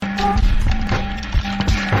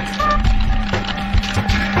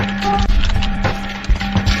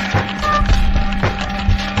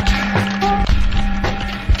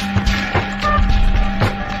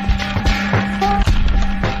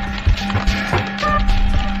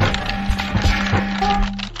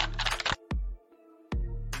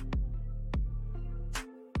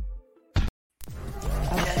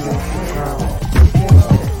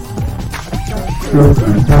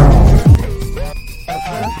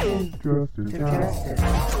Justice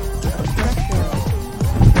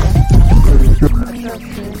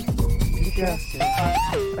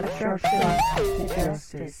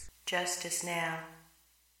now. Justice now.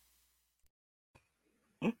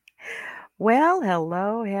 Well,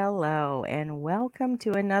 hello, and welcome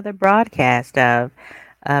to another broadcast of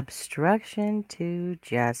Obstruction to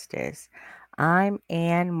Justice. I'm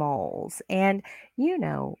Ann Moles, and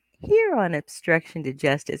here on Obstruction to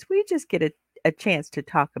Justice, we just get a chance to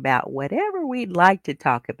talk about whatever we'd like to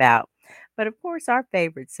talk about. But of course, our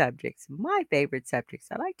favorite subjects, my favorite subjects,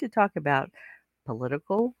 I like to talk about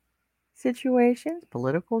political situations,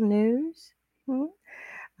 political news, hmm,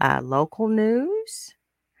 local news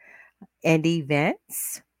and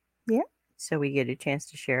events. Yeah. So we get a chance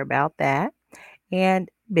to share about that and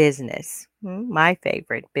business, my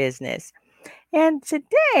favorite business. And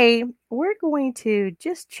today we're going to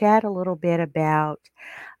just chat a little bit about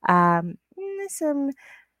some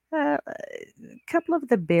couple of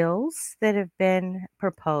the bills that have been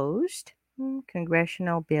proposed,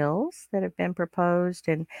 congressional bills that have been proposed,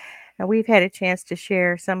 and we've had a chance to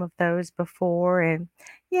share some of those before, and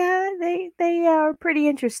yeah, they are pretty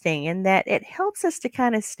interesting in that it helps us to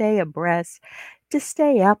kind of stay abreast, to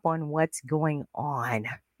stay up on what's going on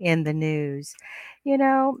in the news.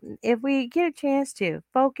 If we get a chance to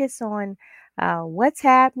focus on what's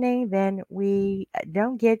happening, then we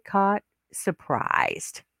don't get caught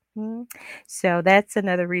surprised. Mm. So that's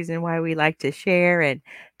another reason why we like to share and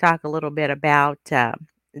talk a little bit about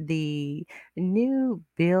the new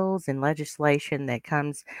bills and legislation that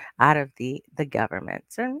comes out of the government.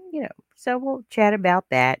 So we'll chat about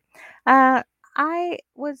that. Uh, I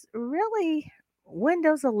was really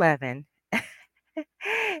Windows 11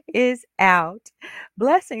 is out.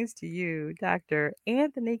 Blessings to you, Dr.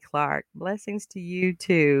 Anthony Clark. Blessings to you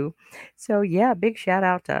too. So, yeah, big shout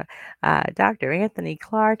out to Dr. Anthony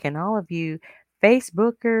Clark and all of you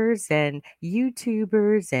Facebookers and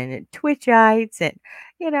YouTubers and Twitchites and,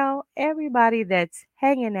 everybody that's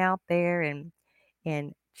hanging out there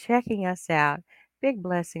and checking us out. Big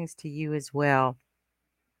blessings to you as well.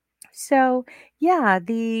 So, yeah,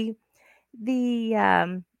 the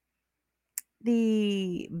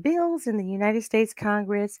the bills in the United States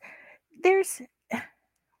Congress, there's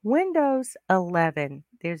Windows 11.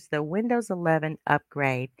 There's the Windows 11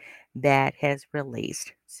 upgrade that has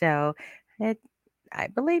released. So it, I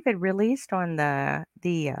believe it released on the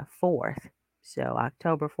 4th. So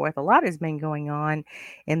October 4th. A lot has been going on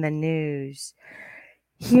in the news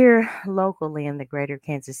here locally in the greater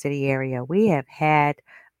Kansas City area. We have had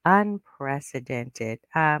unprecedented.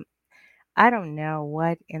 I don't know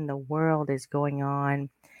what in the world is going on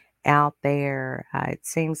out there. It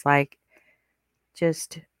seems like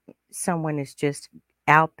just someone is just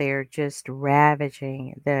out there just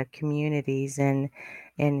ravaging the communities and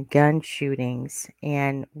gun shootings.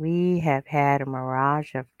 And we have had a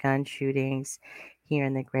mirage of gun shootings here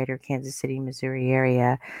in the greater Kansas City, Missouri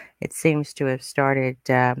area. It seems to have started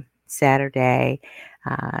Saturday,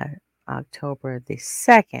 uh, October the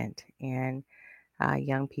 2nd. And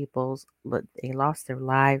young people, they lost their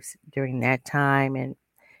lives during that time. And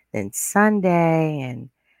then Sunday and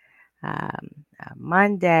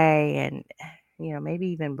Monday, and maybe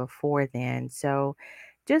even before then. So,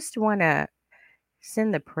 just want to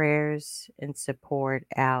send the prayers and support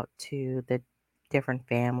out to the different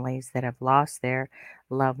families that have lost their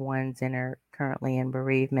loved ones and are currently in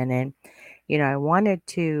bereavement. And I wanted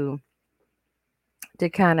to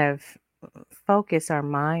kind of focus our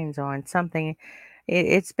minds on something.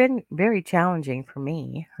 It's been very challenging for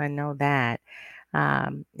me. I know that.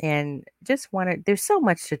 And just wanted, there's so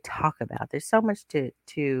much to talk about. There's so much to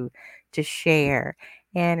share.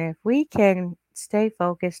 And if we can stay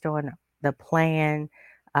focused on the plan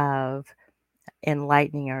of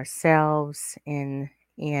enlightening ourselves in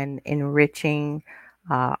enriching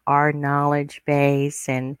our knowledge base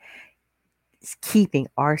and keeping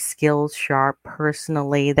our skills sharp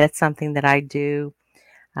personally, that's something that I do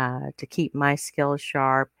to keep my skills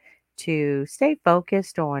sharp, to stay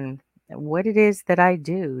focused on what it is that I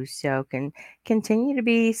do, so can continue to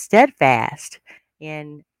be steadfast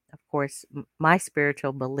in, of course, my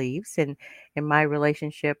spiritual beliefs and my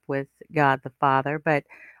relationship with God the Father, but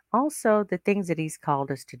also the things that He's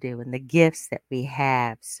called us to do and the gifts that we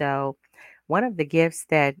have. So, one of the gifts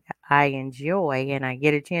that I enjoy and I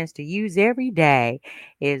get a chance to use every day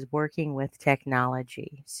is working with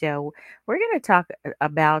technology. So, we're going to talk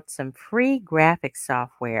about some free graphic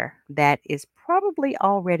software that is probably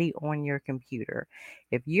already on your computer.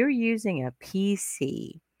 If you're using a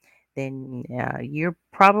PC, then you're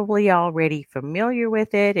probably already familiar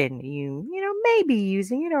with it, and may be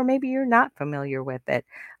using it or maybe you're not familiar with it,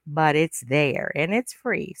 but it's there and it's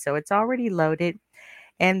free. So it's already loaded.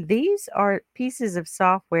 And these are pieces of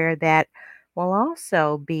software that will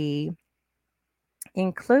also be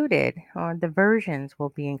included, or the versions will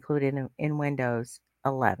be included in Windows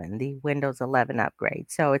 11, the Windows 11 upgrade.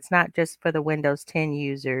 So it's not just for the Windows 10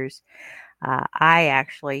 users. I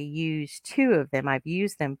actually use two of them. I've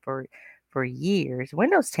used them for years.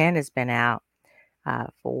 Windows 10 has been out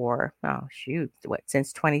for, oh shoot, what,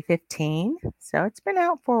 since 2015? So it's been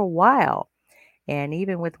out for a while. And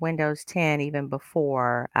even with Windows 10, even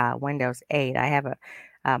before Windows 8, I have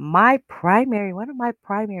one of my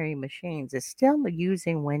primary machines is still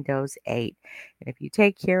using Windows 8. And if you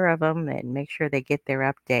take care of them and make sure they get their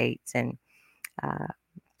updates and uh,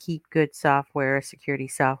 keep good software, security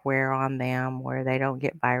software on them where they don't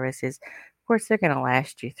get viruses, of course, they're going to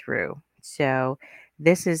last you through. So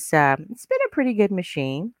this is, it's been a pretty good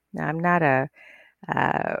machine. I'm not uh,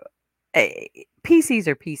 PCs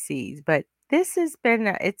are PCs, but this has been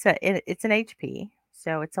it's an HP,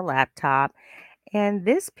 so it's a laptop, and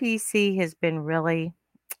this PC has been really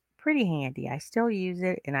pretty handy. I still use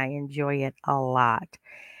it and I enjoy it a lot.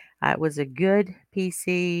 It was a good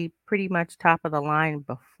PC, pretty much top of the line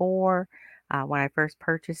before. When I first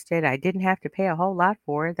purchased it, I didn't have to pay a whole lot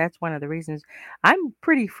for it. That's one of the reasons I'm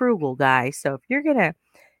pretty frugal, guys. So if you're gonna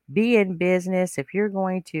be in business, if you're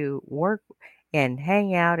going to work and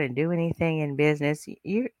hang out and do anything in business,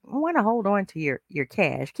 you want to hold on to your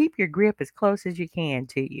cash. Keep your grip as close as you can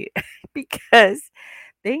to you because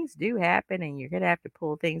things do happen and you're going to have to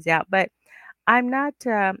pull things out. But I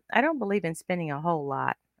don't believe in spending a whole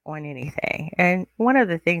lot on anything. And one of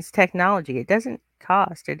the things, technology, it doesn't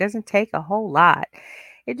cost, it doesn't take a whole lot.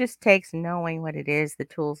 It just takes knowing what it is, the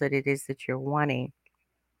tools that it is that you're wanting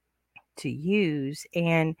to use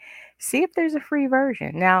and see if there's a free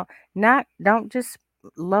version. Now, not don't just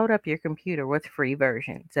load up your computer with free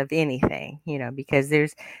versions of anything, because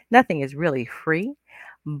there's nothing is really free.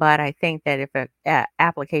 But I think that if a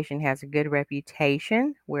application has a good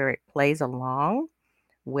reputation where it plays along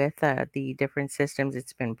with the different systems,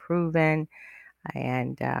 it's been proven,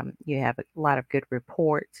 and you have a lot of good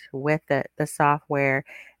reports with the software,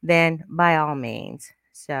 then by all means.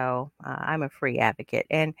 So I'm a free advocate.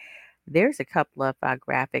 And there's a couple of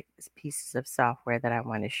graphic pieces of software that I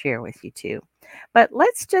want to share with you too. But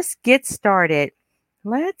let's just get started.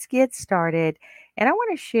 Let's get started. And I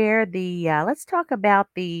want to share let's talk about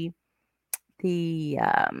the,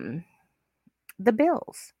 um, the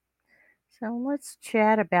bills. So let's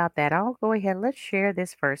chat about that. I'll go ahead. Let's share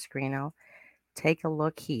this first screen. I'll take a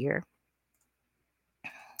look here.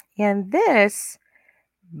 And this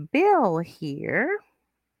bill here,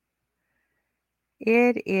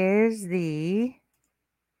 it is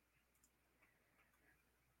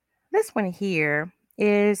this one here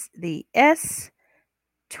is the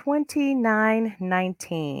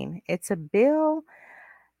S2919. It's a bill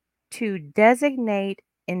to designate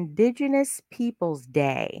Indigenous Peoples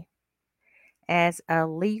Day as a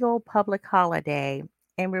legal public holiday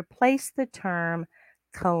and replace the term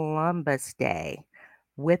Columbus Day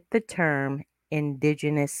with the term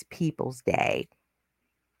Indigenous Peoples Day.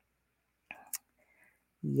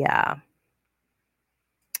 Yeah.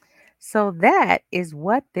 So that is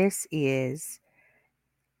what this is.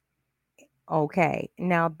 Okay.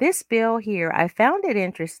 Now, this bill here, I found it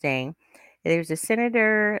interesting. There's a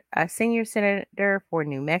senior senator for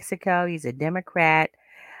New Mexico. He's a Democrat,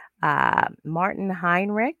 Martin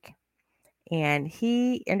Heinrich, and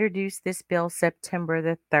he introduced this bill September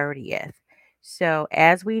the 30th. So,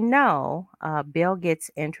 as we know, a bill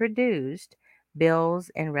gets introduced,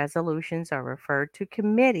 bills and resolutions are referred to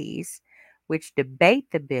committees, which debate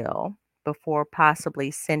the bill before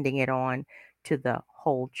possibly sending it on to the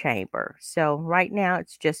whole chamber. So, right now,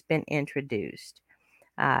 it's just been introduced.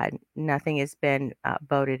 Nothing has been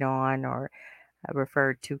voted on or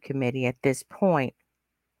referred to committee at this point.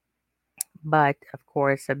 But of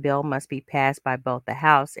course, a bill must be passed by both the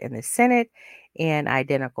House and the Senate in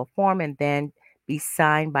identical form and then be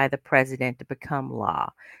signed by the president to become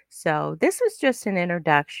law. So this was just an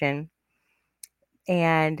introduction.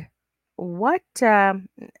 And what,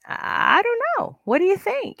 I don't know. What do you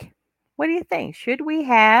think? What do you think? Should we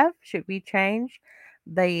change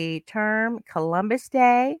the term Columbus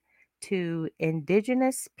Day to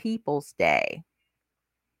Indigenous Peoples Day?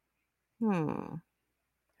 Hmm.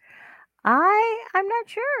 I'm not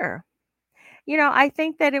sure. I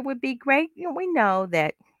think that it would be great. We know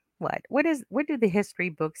that what do the history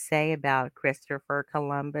books say about Christopher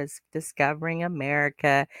Columbus discovering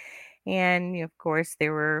America? And of course,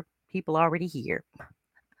 there were people already here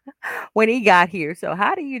when he got here. So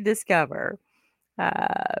how do you discover?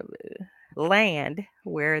 uh, land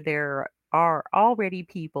where there are already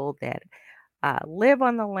people that live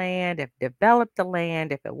on the land, have developed the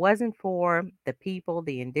land. If it wasn't for the people,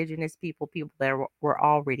 the indigenous people, people that were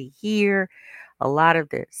already here, a lot of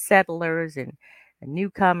the settlers and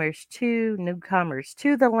newcomers to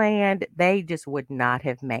the land, they just would not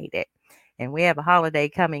have made it. And we have a holiday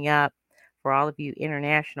coming up for all of you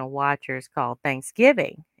international watchers called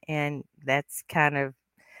Thanksgiving. And that's kind of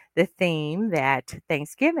the theme that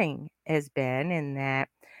Thanksgiving has been, in that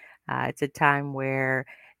it's a time where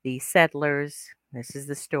the settlers, this is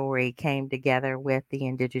the story, came together with the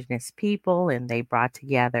indigenous people and they brought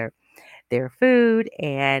together their food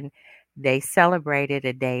and they celebrated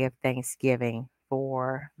a day of Thanksgiving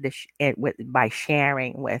for by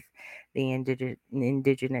sharing with the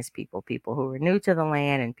indigenous people, people who were new to the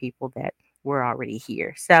land and people that were already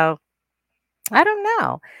here. So I don't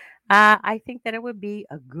know. I think that it would be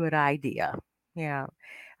a good idea. Yeah,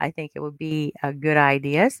 I think it would be a good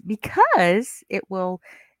idea because it will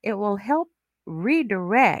help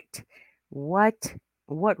redirect what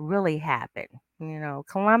what really happened.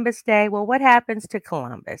 Columbus Day. Well, what happens to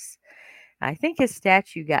Columbus? I think his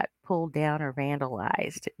statue got pulled down or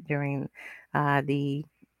vandalized during the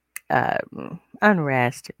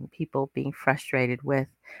unrest and people being frustrated with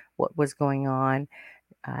what was going on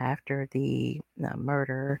after the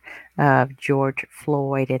murder of George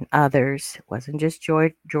Floyd and others. It wasn't just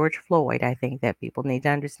George Floyd. I think that people need to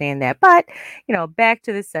understand that. But, back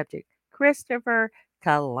to the subject. Christopher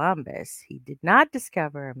Columbus, he did not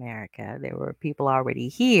discover America. There were people already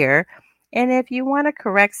here. And if you want to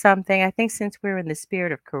correct something, I think since we're in the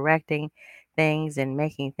spirit of correcting things and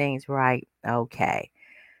making things right, okay.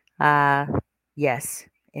 Uh, yes,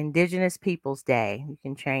 Indigenous Peoples Day. You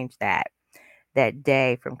can change that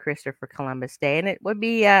day from Christopher Columbus Day, and it would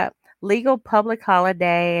be a legal public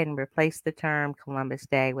holiday and replace the term Columbus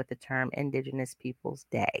Day with the term Indigenous Peoples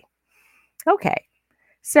Day. Okay,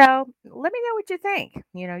 so let me know what you think.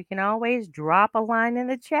 You can always drop a line in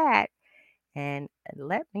the chat and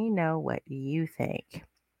let me know what you think.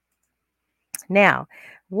 Now,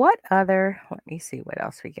 let me see what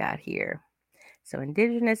else we got here. So,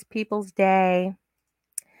 Indigenous Peoples Day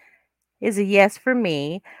is a yes for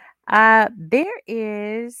me. There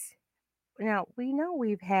is Now, we know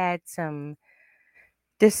we've had some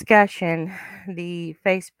discussion, the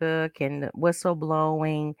Facebook and the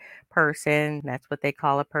whistleblowing person, that's what they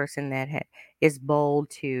call a person that is bold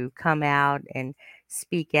to come out and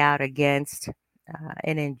speak out against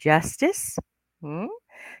an injustice, mm,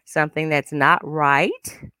 something that's not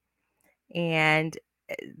right. And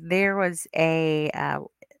there was a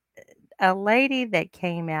lady that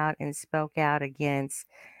came out and spoke out against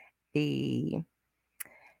the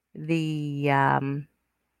the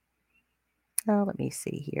oh, let me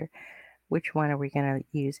see here. Which one are we going to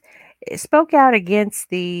use? It spoke out against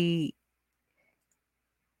the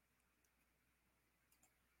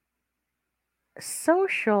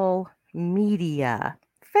social media,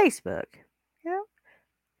 Facebook. You know,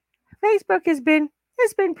 Facebook has been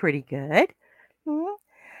pretty good. Mhm.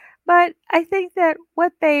 But I think that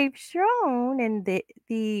what they've shown and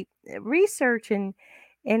the research and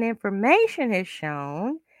information has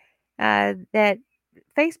shown that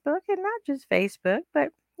Facebook, and not just Facebook,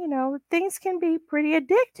 but things can be pretty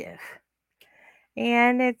addictive.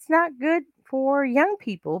 And it's not good for young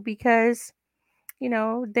people because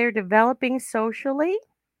they're developing socially.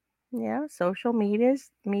 Yeah, social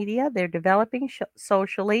media, they're developing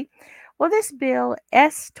socially. Well, this bill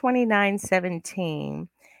S 2917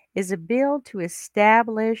 is a bill to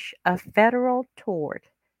establish a federal tort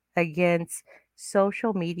against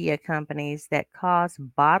social media companies that cause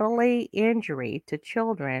bodily injury to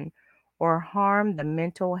children or harm the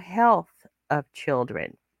mental health of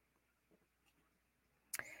children.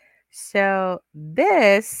 So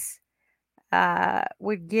this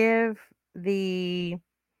would give the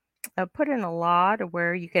put in a law to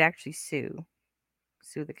where you could actually sue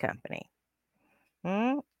the company.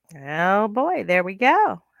 Mm, oh boy, there we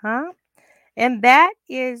go, huh? And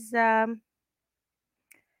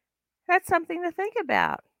that's something to think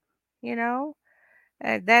about. You know,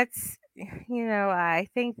 that's I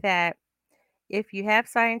think that if you have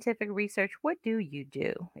scientific research, what do you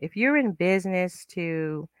do if you're in business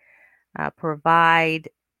to provide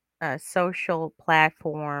a social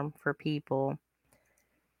platform for people?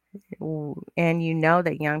 And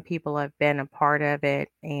that young people have been a part of it,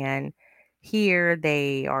 and here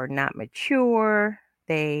they are not mature,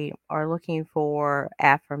 they are looking for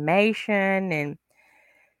affirmation, and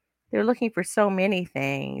they're looking for so many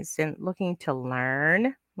things and looking to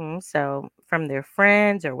learn, so from their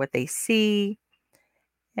friends or what they see.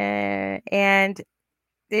 and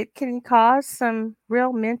it can cause some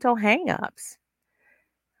real mental hangups,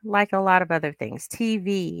 like a lot of other things.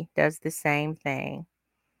 TV does the same thing.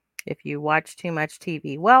 If you watch too much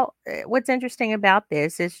TV, well, what's interesting about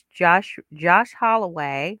this is Josh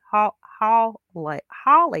Holloway,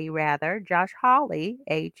 Hawley rather, Josh Hawley,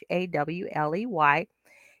 Hawley.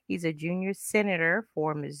 He's a junior senator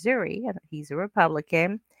for Missouri, and he's a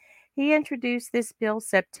Republican. He introduced this bill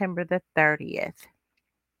September the 30th,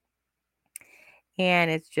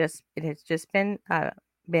 and it has just been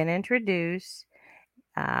introduced.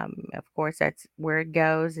 Of course, that's where it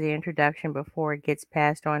goes, the introduction before it gets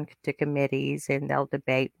passed on to committees, and they'll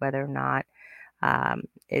debate whether or not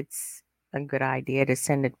it's a good idea to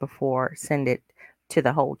send it to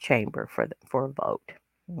the whole chamber for a vote.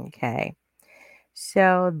 Okay,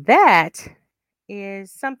 so that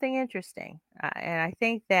is something interesting, and I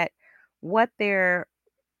think that what they're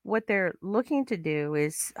what they're looking to do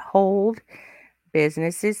is hold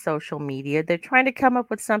businesses, social media. They're trying to come up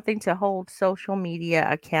with something to hold social media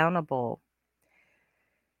accountable.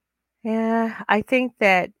 Yeah, I think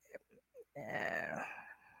that uh,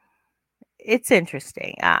 it's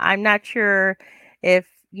interesting. I'm not sure if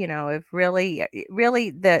if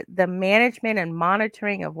really the management and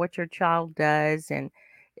monitoring of what your child does, and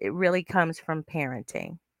it really comes from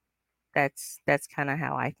parenting. That's kind of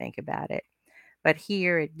how I think about it. But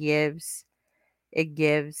here it gives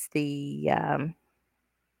the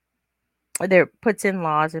there puts in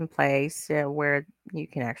laws in place where you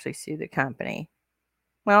can actually sue the company.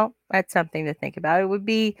 Well, that's something to think about. It would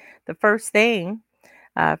be the first thing,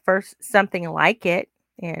 first something like it,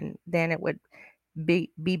 and then it would be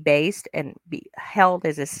based and be held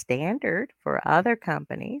as a standard for other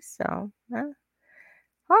companies. So,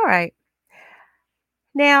 all right.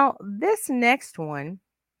 Now, this next one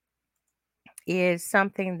is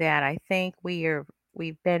something that I think we've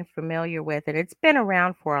been familiar with, and it's been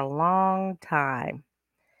around for a long time.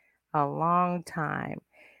 A long time.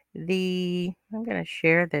 I'm going to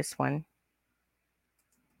share this one.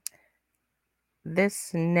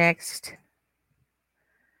 This next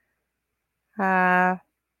uh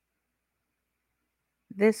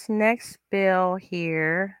this next bill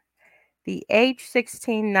here, the H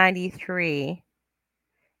 1693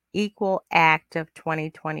 Equal Act of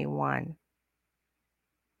 2021.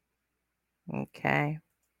 Okay.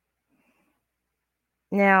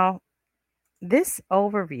 Now, this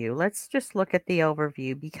overview, let's just look at the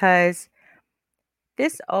overview, because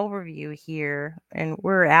this overview here, and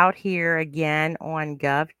we're out here again on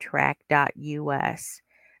govtrack.us.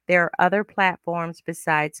 There are other platforms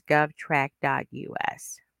besides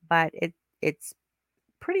govtrack.us, but it's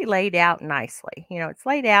pretty laid out nicely. It's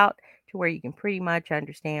laid out to where you can pretty much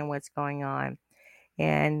understand what's going on,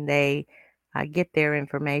 and they get their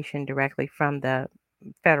information directly from the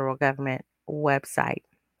federal government website,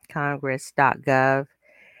 congress.gov.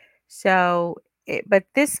 So, but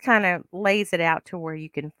this kind of lays it out to where you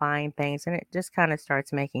can find things, and it just kind of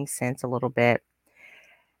starts making sense a little bit.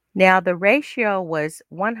 Now, the ratio was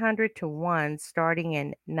 100 to 1 starting in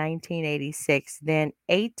 1986, then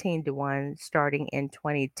 18 to 1 starting in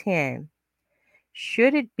 2010.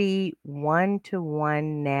 Should it be 1 to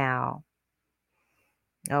 1 now?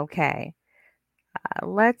 Okay,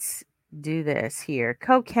 let's do this here.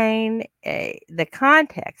 Cocaine, the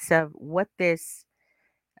context of what this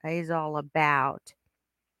is all about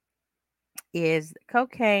is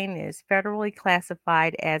cocaine is federally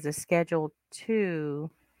classified as a Schedule II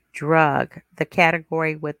drug, the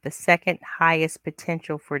category with the second highest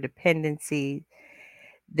potential for dependency,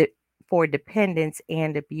 de- for dependence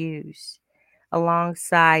and abuse,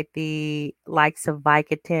 alongside the likes of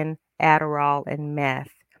Vicodin, Adderall, and meth.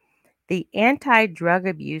 The Anti Drug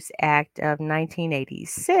Abuse Act of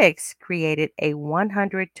 1986 created a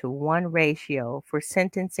 100 to 1 ratio for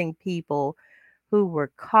sentencing people who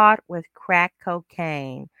were caught with crack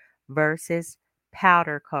cocaine versus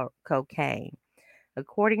powder cocaine.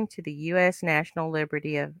 According to the U.S. National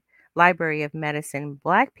Library of Medicine,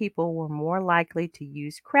 Black people were more likely to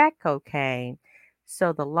use crack cocaine,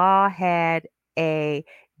 so the law had a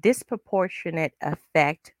disproportionate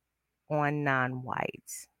effect on non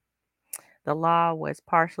whites. The law was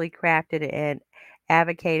partially crafted and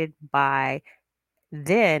advocated by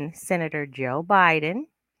then Senator Joe Biden,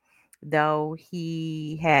 though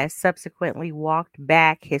he has subsequently walked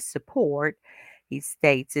back his support. He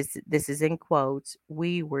states, this is in quotes,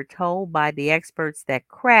 "We were told by the experts that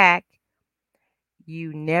crack,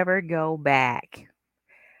 you never go back,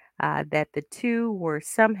 that the two were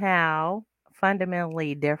somehow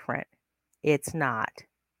fundamentally different. It's not,"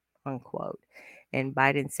 unquote. And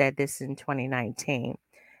Biden said this in 2019.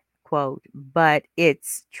 quote, but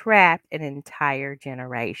it's trapped an entire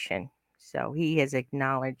generation. So he has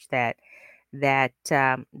acknowledged that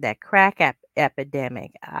crack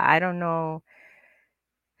epidemic. I don't know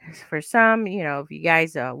for some, if you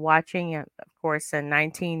guys are watching, of course, in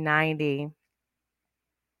 1990,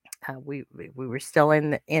 we were still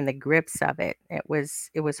in the grips of it. It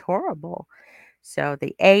was horrible. So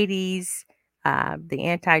the 80s, the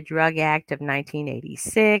Anti-Drug Act of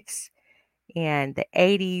 1986, and the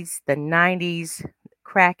 80s, the 90s,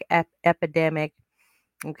 crack epidemic.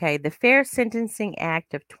 Okay, the Fair Sentencing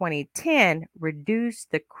Act of 2010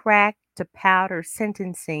 reduced the crack to powder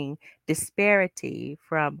sentencing disparity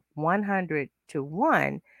from 100 to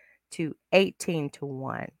 1 to 18 to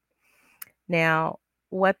 1. Now,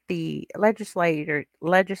 what the legislation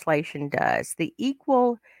does, the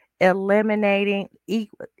equal is an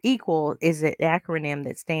acronym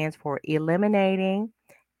that stands for eliminating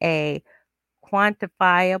a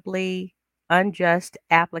quantifiably unjust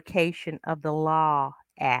application of the law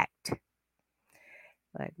act,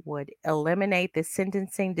 but would eliminate the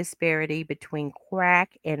sentencing disparity between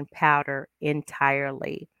crack and powder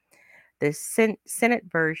entirely. The Senate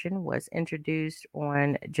version was introduced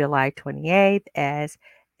on July 28th as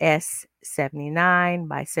S79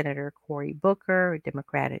 by Senator Cory Booker, a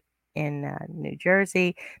Democrat in New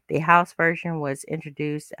Jersey. The House version was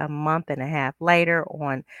introduced a month and a half later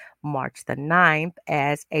on March the 9th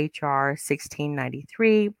as H.R.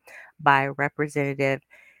 1693 by Representative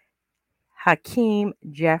Hakeem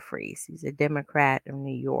Jeffries. He's a Democrat of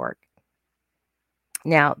New York.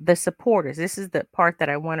 Now, the supporters, this is the part that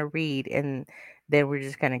I want to read, and then we're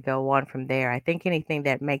just going to go on from there. I think anything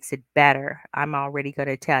that makes it better, I'm already going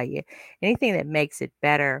to tell you, anything that makes it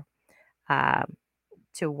better um,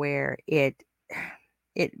 to where it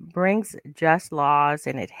brings just laws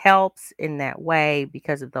and it helps in that way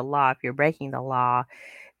because of the law. If you're breaking the law,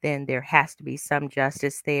 then there has to be some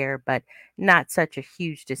justice there, but not such a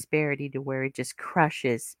huge disparity to where it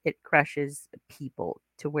crushes people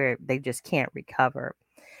to where they just can't recover.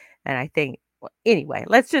 And I think, well, anyway,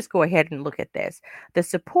 let's just go ahead and look at this. The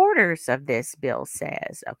supporters of this bill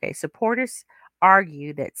supporters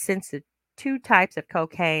argue that since the two types of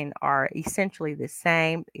cocaine are essentially the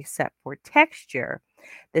same except for texture,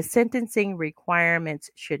 the sentencing requirements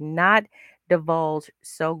should not divulge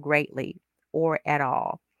so greatly or at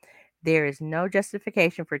all. There is no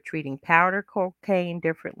justification for treating powder cocaine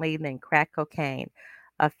differently than crack cocaine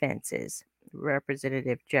offenses,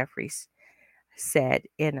 Representative Jeffries said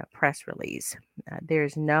in a press release.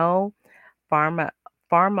 There's no pharma,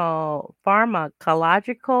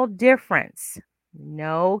 pharmacological difference,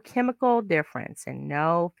 no chemical difference, and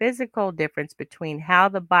no physical difference between how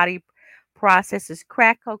the body processes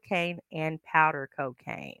crack cocaine and powder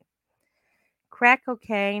cocaine. Crack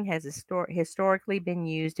cocaine has historically been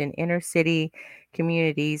used in inner city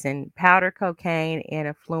communities and powder cocaine in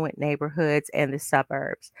affluent neighborhoods and the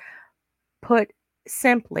suburbs. Put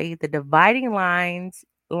simply, the dividing line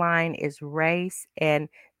is race and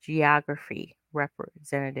geography,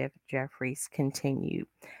 Representative Jeffries continued.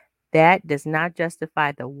 That does not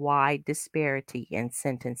justify the wide disparity in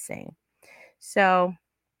sentencing. So,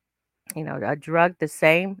 a drug the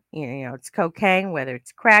same, it's cocaine, whether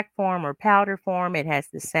it's crack form or powder form, it has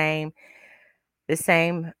the same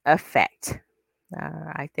effect.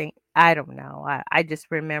 I think, I don't know. I just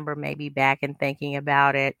remember maybe back and thinking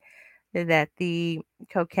about it that the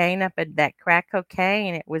cocaine up at that crack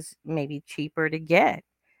cocaine, it was maybe cheaper to get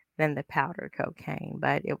than the powder cocaine,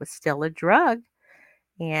 but it was still a drug.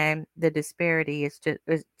 And the disparity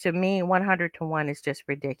to me, 100 to 1 is just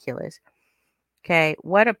ridiculous. Okay,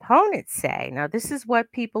 what opponents say. Now, this is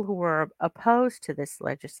what people who are opposed to this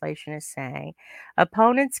legislation is saying.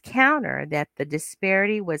 Opponents counter that the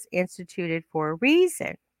disparity was instituted for a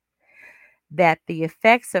reason, that the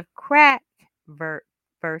effects of crack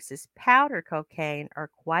versus powder cocaine are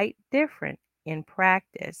quite different in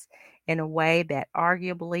practice in a way that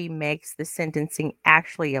arguably makes the sentencing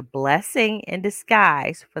actually a blessing in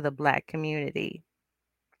disguise for the Black community.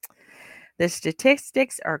 The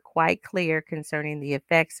statistics are quite clear concerning the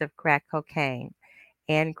effects of crack cocaine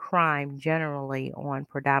and crime generally on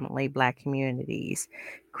predominantly Black communities.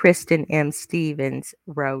 Kristen M. Stevens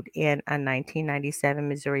wrote in a 1997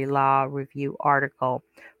 Missouri Law Review article.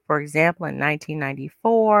 For example, in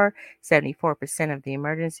 1994, 74% of the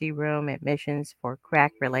emergency room admissions for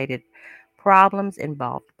crack-related problems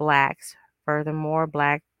involved Blacks. Furthermore,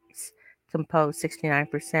 Blacks compose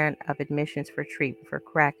 69% of admissions for treatment for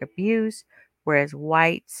crack abuse, whereas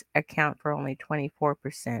whites account for only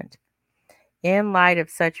 24%. In light of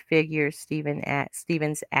such figures,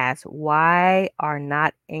 Stevens asked, why are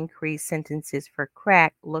not increased sentences for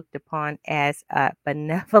crack looked upon as a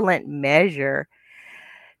benevolent measure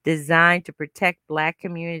designed to protect Black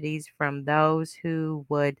communities from those who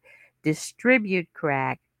would distribute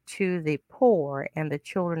crack to the poor and the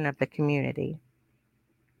children of the community?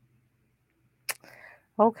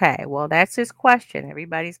 Okay, well, that's his question.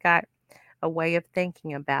 Everybody's got a way of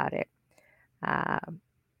thinking about it. Um,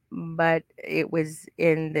 but it was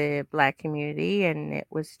in the Black community and it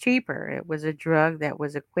was cheaper. It was a drug that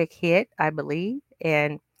was a quick hit, I believe.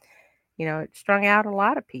 And, it strung out a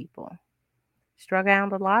lot of people. Strung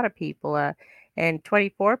out a lot of people. And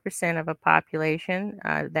 24% of a population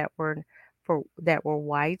that were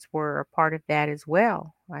whites were a part of that as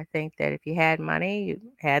well. I think that if you had money, you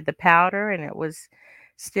had the powder, and it was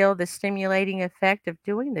still the stimulating effect of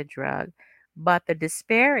doing the drug. But the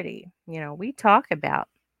disparity, we talk about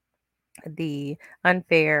the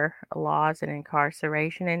unfair laws and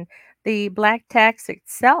incarceration and the black tax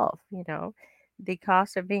itself, the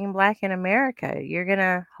cost of being black in America. You're going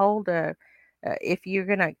to if you're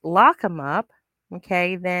going to lock them up,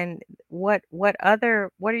 okay, then what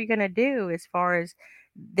are you going to do as far as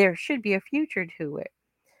there should be a future to it?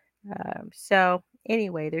 So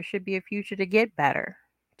anyway, there should be a future to get better,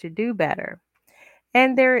 to do better.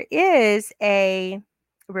 And there is a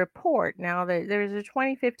report now. There's a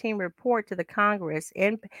 2015 report to the Congress,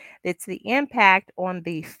 and it's the impact on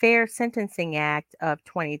the Fair Sentencing Act of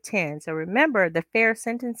 2010. So remember, the Fair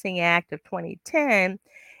Sentencing Act of 2010,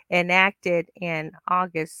 enacted in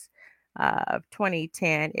August of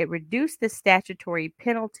 2010, it reduced the statutory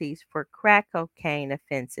penalties for crack cocaine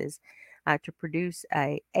offenses to produce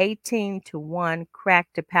a 18-to-1 crack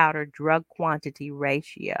to powder drug quantity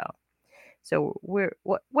ratio. So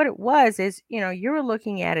what it was is, you're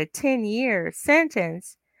looking at a 10-year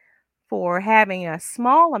sentence for having a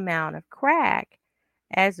small amount of crack,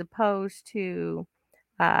 as opposed to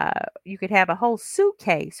you could have a whole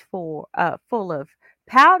suitcase full of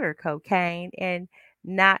powder cocaine and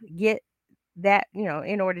not get that,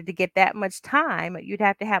 in order to get that much time, you'd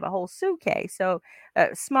have to have a whole suitcase. So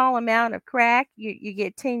a small amount of crack, you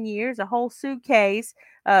get 10 years. A whole suitcase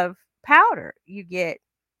of powder, you get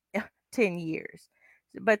 10 years.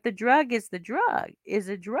 But the drug is a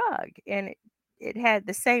drug, and it had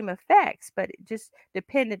the same effects, but it just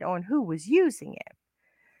depended on who was using it.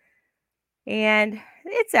 And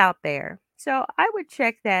it's out there. So I would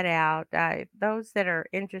check that out. Those that are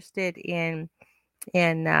interested in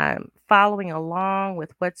following along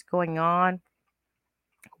with what's going on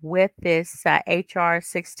with this HR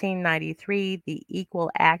 1693, the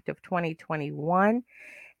Equal Act of 2021.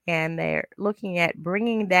 And they're looking at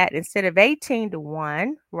bringing that instead of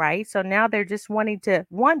 18-to-1, right? So now they're just wanting to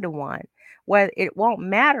 1-to-1. Whether it won't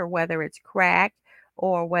matter whether it's crack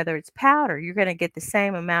or whether it's powder, you're going to get the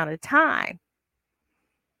same amount of time.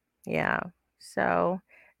 Yeah. So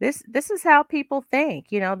this is how people think.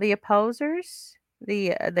 The opposers,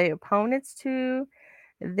 the opponents to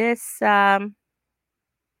this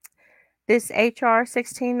this HR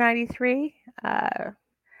 1693.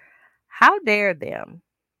 How dare them?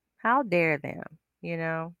 How dare them? You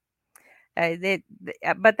know.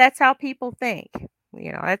 But that's how people think.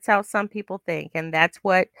 That's how some people think, and that's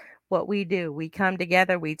what we do. We come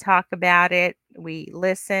together, we talk about it, we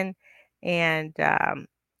listen, and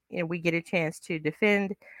we get a chance to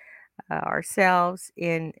defend ourselves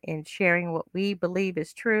in sharing what we believe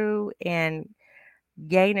is true and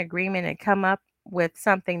gain agreement and come up with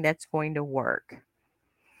something that's going to work.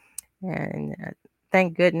 And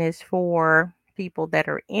thank goodness for people that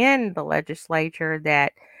are in the legislature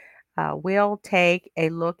that will take a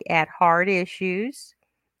look at hard issues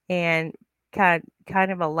and kind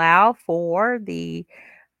of allow for the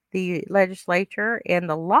legislature and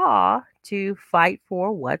the law to fight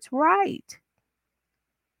for what's right.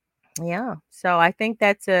 Yeah. So I think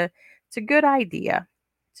it's a good idea.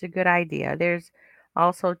 It's a good idea. There's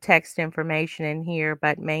also text information in here,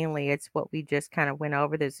 but mainly it's what we just kind of went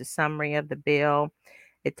over. There's a summary of the bill.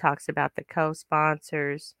 It talks about the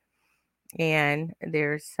co-sponsors, and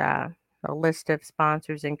there's a list of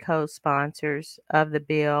sponsors and co-sponsors of the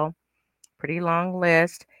bill. Pretty long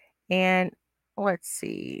list. And let's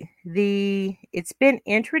see. It's been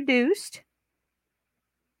introduced.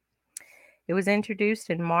 It was introduced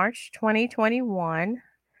in March 2021,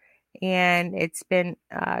 and it's been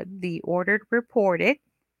the ordered reported.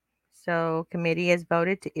 So committee has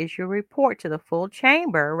voted to issue a report to the full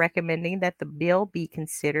chamber recommending that the bill be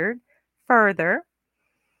considered further.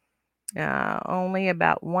 Only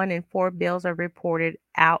about 1 in 4 bills are reported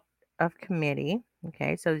out of committee.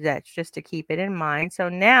 Okay, so that's just to keep it in mind. So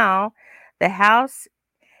now The House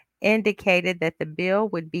indicated that the bill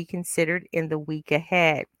would be considered in the week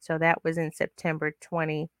ahead. So that was in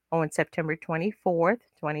on September 24th,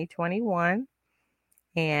 2021.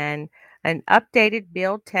 And an updated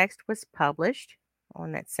bill text was published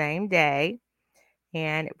on that same day,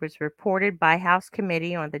 and it was reported by House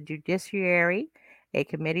Committee on the Judiciary. A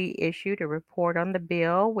committee issued a report on the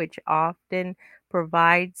bill, which often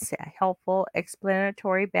provides a helpful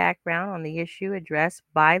explanatory background on the issue addressed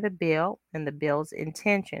by the bill and the bill's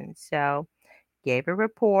intentions. So, gave a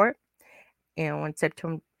report, and on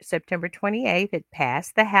September 28th, it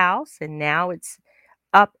passed the House, and now it's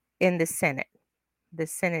up in the Senate. The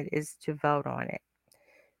Senate is to vote on it.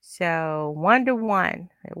 So 1 to 1,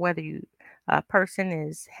 whether a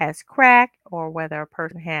person has crack or whether a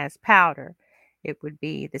person has powder, it would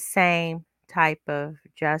be the same type of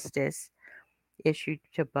justice issued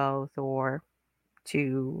to both, or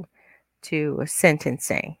to a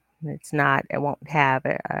sentencing. It won't have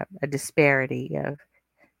a disparity of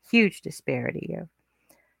huge disparity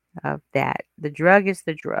of that. The drug is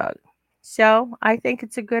the drug. So I think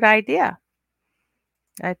it's a good idea.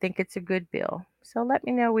 I think it's a good bill. So let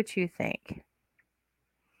me know what you think.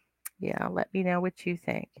 Yeah, let me know what you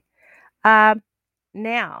think. Um,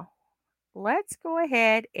 Now, let's go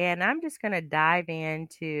ahead and I'm going to dive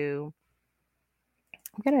into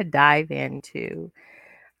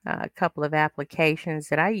a couple of applications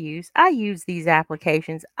that I use. I use these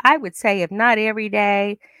applications, I would say, if not every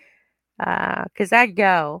day, because I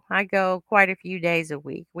go quite a few days a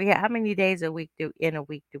week. How many days in a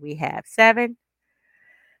week do we have? 7.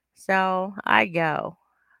 So I go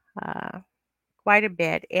uh, quite a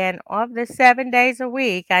bit, and of the 7 days a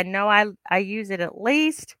week, I know I use it at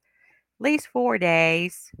least 4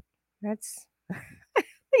 days. That's at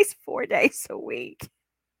least 4 days a week.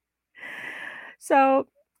 So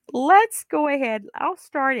let's go ahead. I'll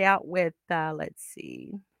start out with, let's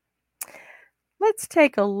see. Let's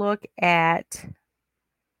take a look at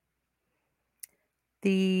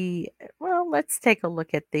let's take a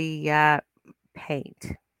look at the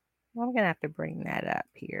Paint. Well, I'm going to have to bring that up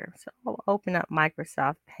here. So I'll open up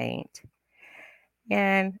Microsoft Paint,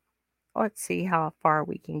 and let's see how far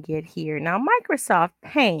we can get here. Now, Microsoft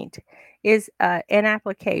Paint is an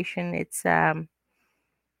application. It's a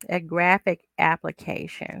graphic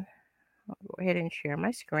application. I'll go ahead and share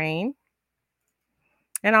my screen,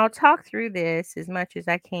 and I'll talk through this as much as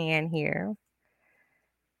I can here.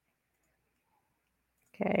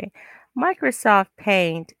 Okay. Microsoft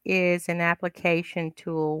Paint is an application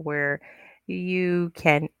tool where you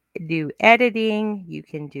can do editing, you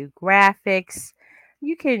can do graphics,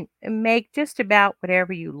 you can make just about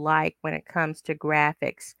whatever you like when it comes to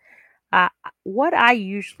graphics. What I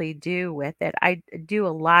usually do with it, I do a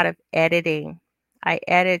lot of editing. I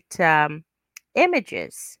edit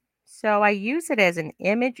images. So I use it as an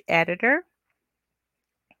image editor.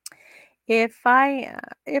 If I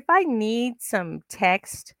need some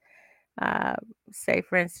text, uh, say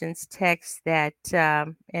for instance text that's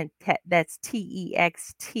text,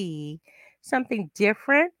 something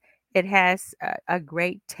different, it has a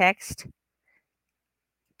great text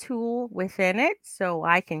tool within it, so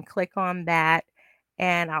I can click on that,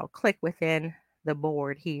 and I'll click within the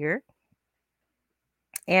board here,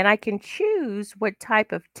 and I can choose what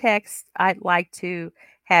type of text I'd like to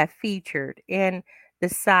have featured in the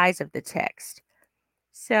size of the text.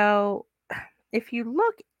 So if you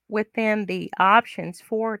look within the options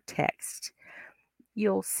for text,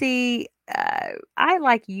 you'll see I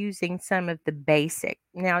like using some of the basic.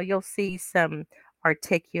 Now you'll see some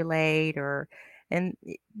articulate, and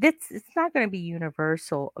this it's not going to be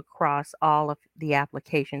universal across all of the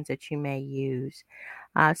applications that you may use.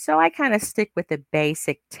 So I kind of stick with the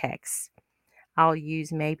basic text. I'll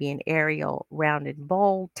use maybe an Arial rounded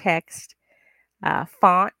bold text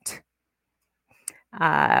font.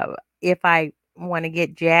 If I want to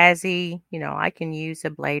get jazzy, I can use a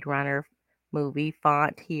Blade Runner movie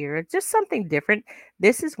font here. Just something different.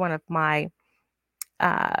 This is uh,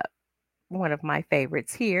 one of my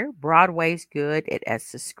favorites here. Broadway's good. It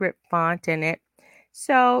has the script font in it,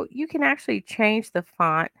 so you can actually change the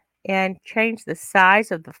font and change the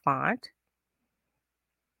size of the font.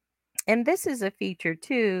 And this is a feature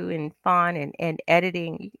too in font and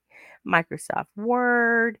editing. Microsoft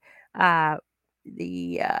Word, uh,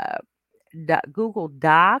 the Google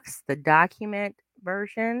Docs, the document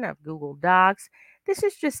version of Google Docs. This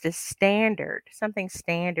is just something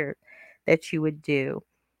standard that you would do,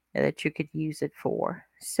 that you could use it for.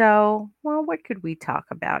 So, well, what could we talk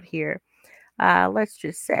about here? Let's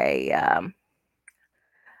just say,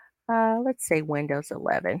 let's say Windows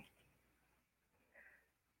 11.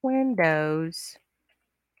 Windows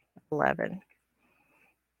 11.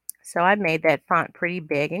 So I made that font pretty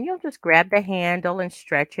big, and you'll just grab the handle and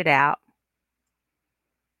stretch it out.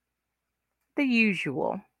 The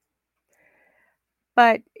usual.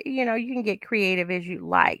 But, you can get creative as you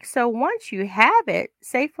like. So once you have it,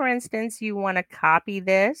 say for instance, you want to copy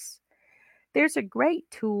this, there's a great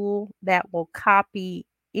tool that will copy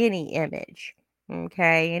any image.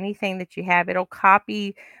 Okay, anything that you have, it'll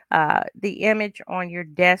copy the image on your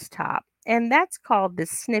desktop, and that's called the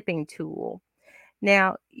snipping tool.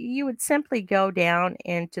 Now, you would simply go down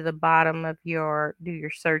into the bottom of do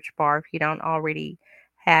your search bar if you don't already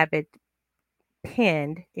have it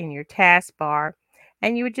pinned in your taskbar,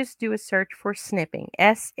 and you would just do a search for snipping,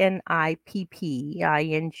 SNIPPING.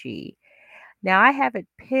 Now I have it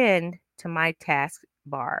pinned to my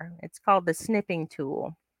taskbar. It's called the snipping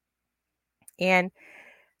tool. And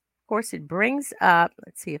of course, it brings up,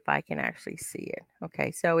 let's see if I can actually see it.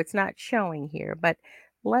 Okay, so it's not showing here, but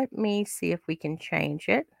let me see if we can change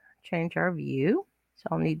it, change our view. So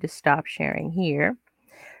I'll need to stop sharing here.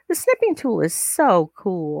 The snipping tool is so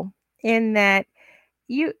cool in that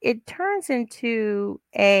it turns into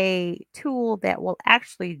a tool that will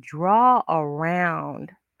actually draw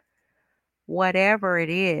around whatever it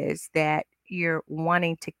is that you're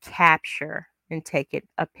wanting to capture and take it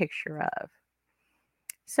a picture of.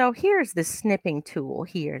 So here's the snipping tool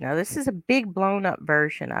here. Now this is a big blown up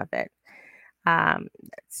version of it.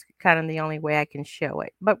 That's kind of the only way I can show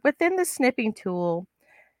it. But within the snipping tool,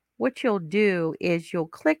 what you'll do is you'll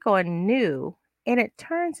click on new, and it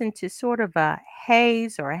turns into sort of a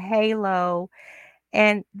haze or a halo,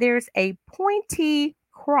 and there's a pointy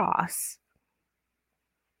cross,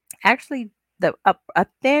 actually a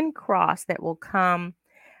thin cross that will come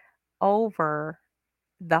over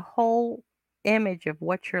the whole image of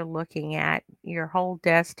what you're looking at, your whole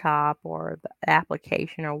desktop or the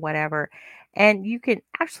application or whatever, and you can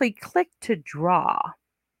actually click to draw.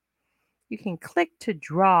 You can click to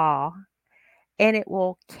draw, and it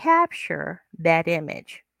will capture that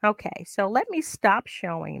image. Okay, so let me stop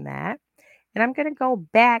showing that, and I'm going to go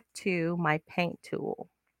back to my paint tool.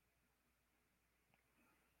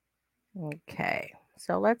 Okay,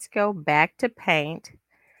 so let's go back to paint,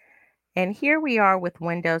 and here we are with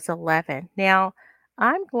Windows 11. Now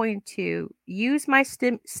I'm going to use my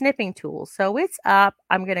snipping tool. So it's up.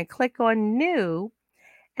 I'm going to click on new,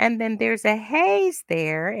 and then there's a haze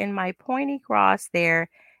there in my pointy cross there,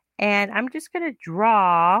 and I'm just going to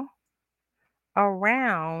draw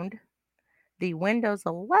around the Windows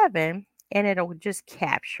 11, and it'll just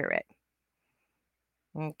capture it.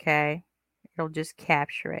 Okay, it'll just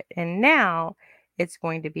capture it. And now it's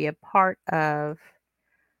going to be a part of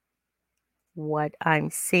what I'm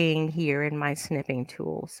seeing here in my snipping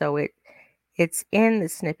tool. So it's in the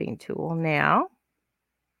snipping tool now.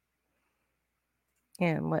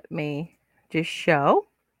 And let me just show.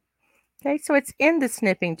 Okay, so it's in the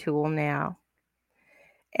snipping tool now.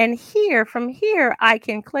 And from here, I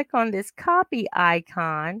can click on this copy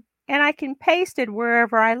icon, and I can paste it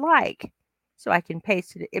wherever I like. So I can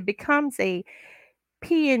paste it. It becomes a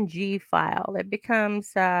PNG file. It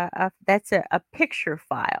becomes that's a picture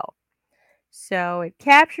file. So it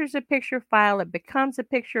captures a picture file. It becomes a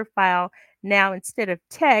picture file. Now instead of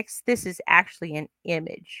text, this is actually an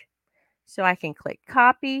image. So I can click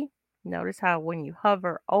copy. Notice how when you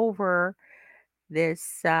hover over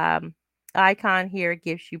this icon here, it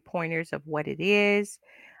gives you pointers of what it is.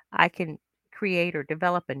 I can create or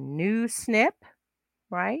develop a new snip,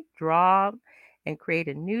 right? Draw and create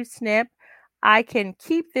a new snip. I can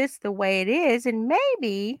keep this the way it is, and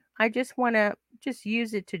maybe I just want to just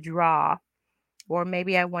use it to draw, or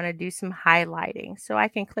maybe I want to do some highlighting. So I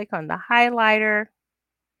can click on the highlighter.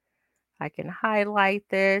 I can highlight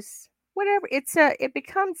this. Whatever. It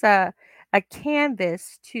becomes a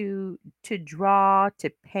canvas to draw, to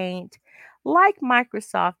paint, like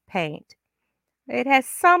Microsoft Paint. It has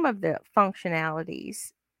some of the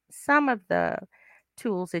functionalities, some of the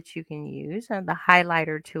tools that you can use, and the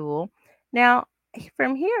highlighter tool. Now,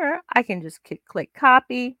 from here, I can just click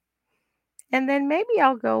copy, and then maybe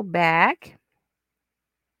I'll go back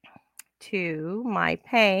to my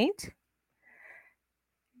paint.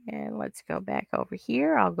 And let's go back over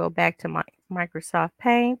here. I'll go back to my Microsoft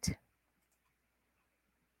Paint,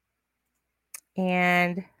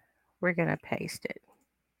 and we're going to paste it.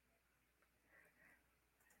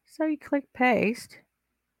 So you click paste.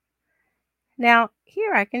 Now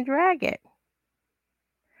here I can drag it.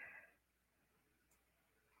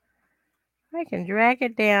 I can drag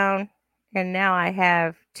it down, and now I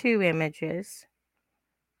have two images.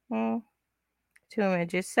 Two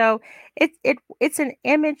images. So it's an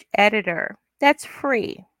image editor that's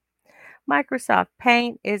free. Microsoft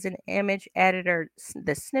Paint is an image editor.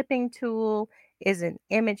 The snipping tool is an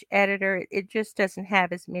image editor. It just doesn't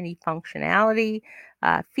have as many functionality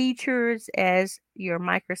features as your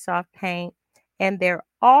Microsoft Paint, and they're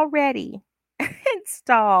already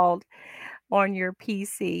installed on your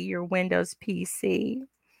PC, your Windows PC.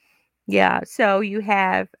 Yeah, so you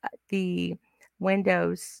have the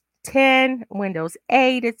Windows 10, Windows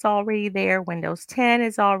 8, it's already there, Windows 10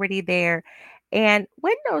 is already there, and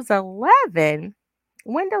Windows 11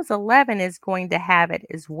 is going to have it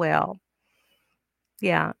as well.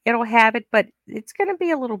 Yeah, it'll have it, but it's going to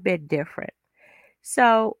be a little bit different.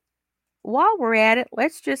 So while we're at it,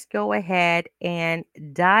 let's just go ahead and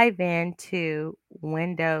dive into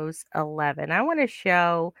Windows 11. I want to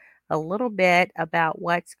show a little bit about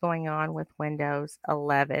what's going on with Windows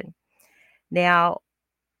 11. Now,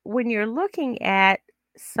 when you're looking at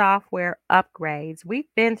software upgrades, we've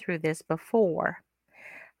been through this before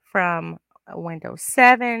from Windows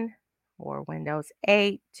 7 or Windows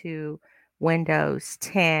 8 to Windows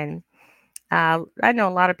 10. I know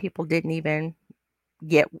a lot of people didn't even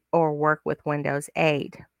get or work with Windows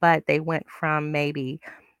 8, but they went from maybe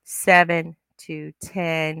 7 to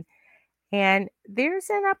 10, and there's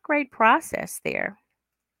an upgrade process there.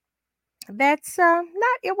 That's not,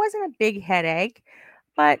 it wasn't a big headache,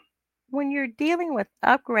 but when you're dealing with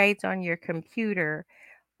upgrades on your computer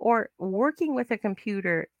or working with a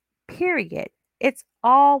computer, period, it's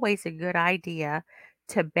always a good idea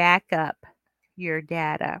to back up your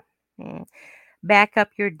data. Mm, Back up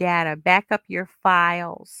your data, back up your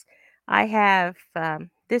files. I have,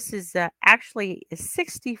 this is actually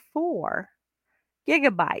 64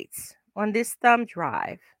 gigabytes on this thumb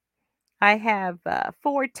drive. I have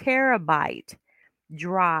 4 terabyte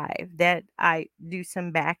drive that I do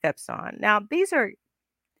some backups on. Now, these are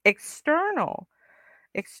external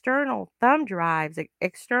external thumb drives,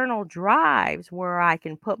 external drives where I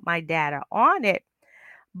can put my data on it,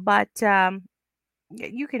 but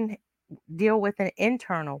you can deal with an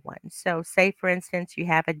internal one. So, say for instance, you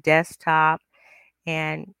have a desktop,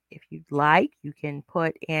 and if you'd like, you can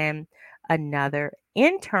put in another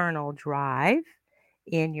internal drive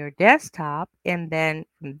in your desktop, and then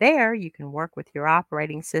from there, you can work with your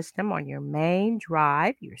operating system on your main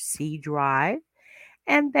drive, your C drive,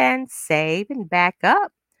 and then save and back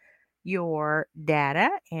up your data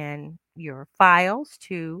and your files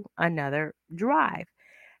to another drive.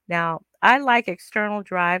 Now, I like external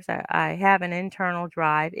drives. I have an internal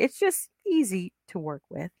drive. It's just easy to work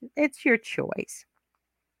with. It's your choice.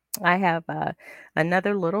 I have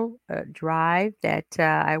another little drive that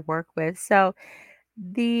I work with. So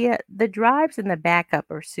the drives and the backup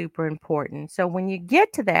are super important. So when you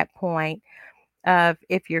get to that point of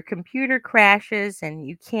if your computer crashes and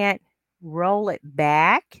you can't roll it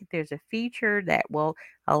back, there's a feature that will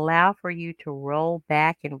allow for you to roll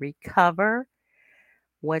back and recover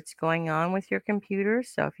what's going on with your computer.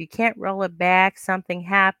 So if you can't roll it back, something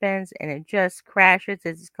happens and it just crashes,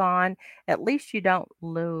 it's gone, at least you don't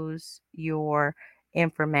lose your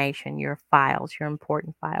information, your files, your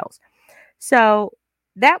important files. So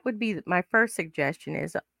that would be my first suggestion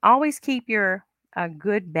is always keep your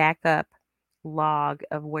good backup log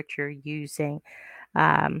of what you're using.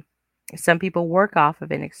 Um, some people work off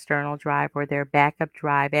of an external drive or their backup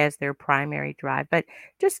drive as their primary drive, but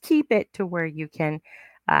just keep it to where you can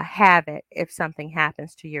have it if something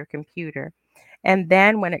happens to your computer. And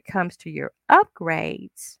then when it comes to your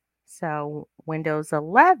upgrades, so Windows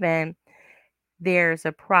 11, there's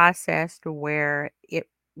a process to where it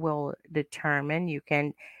will determine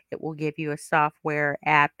it will give you a software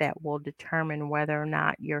app that will determine whether or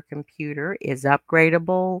not your computer is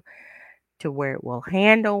upgradable to where it will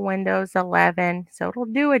handle Windows 11. So it'll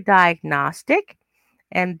do a diagnostic,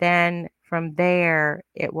 and then from there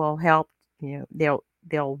it will help,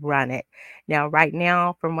 they'll run it. Now right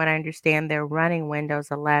now from what I understand they're running Windows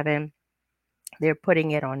 11. They're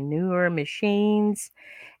putting it on newer machines,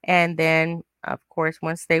 and then of course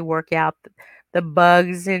once they work out the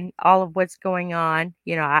bugs and all of what's going on,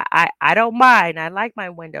 I don't mind. I like my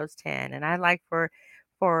Windows 10, and I like for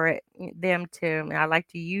them to, I like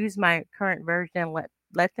to use my current version and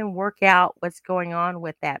let them work out what's going on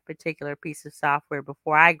with that particular piece of software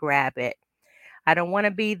before I grab it. I don't want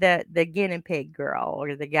to be the guinea pig girl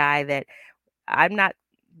or the guy that, I'm not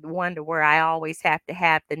one to where I always have to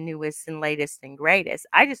have the newest and latest and greatest.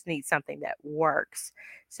 I just need something that works.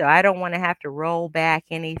 So I don't want to have to roll back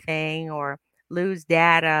anything or lose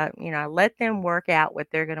data. Let them work out what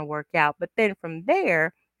they're going to work out. But then from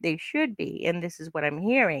there, they should be, and this is what I'm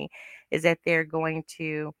hearing, is that they're going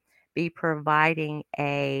to be providing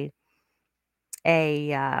a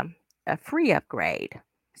a free upgrade.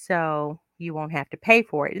 so you won't have to pay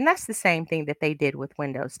for it. And that's the same thing that they did with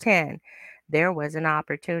Windows 10. There was an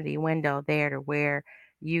opportunity window there to where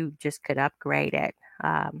you just could upgrade it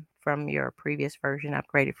from your previous version,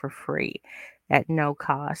 upgrade it for free at no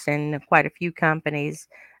cost. And quite a few companies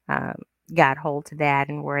um, got hold to that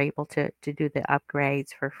and were able to do the upgrades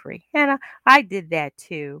for free. And I did that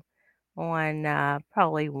too on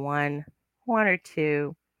probably one or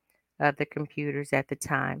two of the computers at the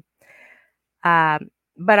time.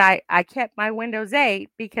 But I kept my Windows 8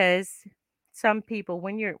 because some people,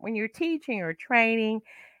 when you're teaching or training,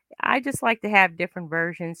 I just like to have different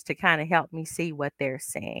versions to kind of help me see what they're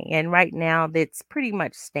saying. And right now, that's pretty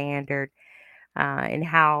much standard in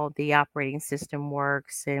how the operating system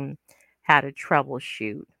works and how to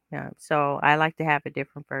troubleshoot. So I like to have a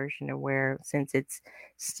different version of where, since it's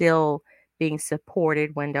still being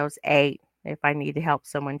supported, Windows 8. If I need to help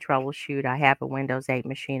someone troubleshoot, I have a Windows 8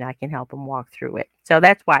 machine. I can help them walk through it. So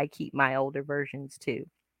that's why I keep my older versions too.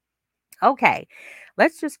 Okay,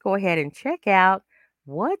 let's just go ahead and check out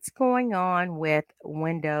what's going on with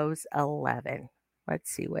Windows 11. Let's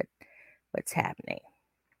see what's happening.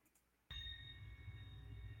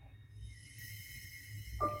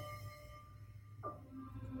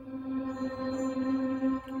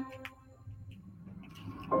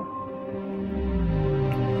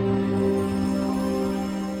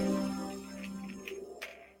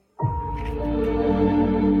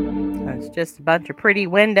 It's just a bunch of pretty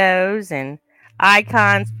windows and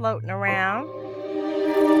icons floating around.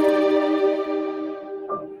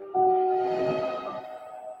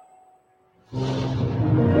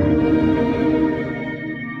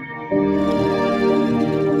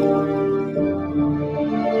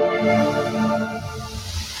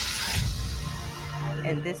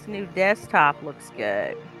 And this new desktop looks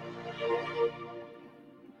good.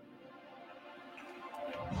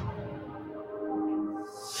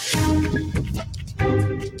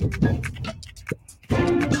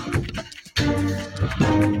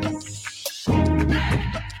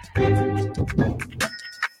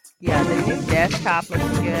 Yeah, the new desktop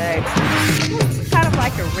looks good. It's kind of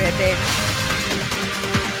like a ribbon.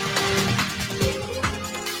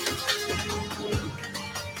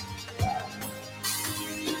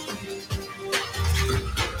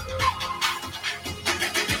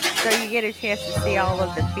 So you get a chance to see all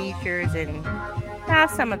of the features and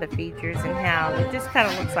some of the features and how it just kind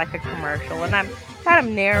of looks like a commercial. And I'm kind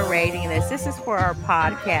of narrating this. This is for our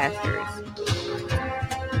podcasters.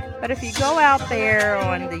 But if you go out there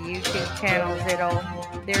on the YouTube channels,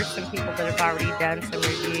 there's some people that have already done some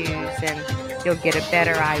reviews and you'll get a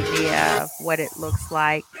better idea of what it looks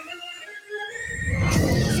like.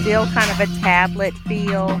 Still kind of a tablet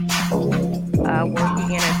feel,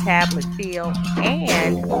 working in a tablet feel,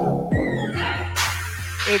 and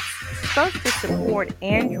it's supposed to support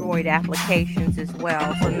Android applications as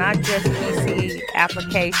well. So not just PC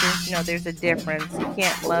applications. There's a difference. You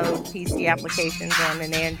can't load PC applications on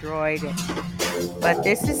an Android. But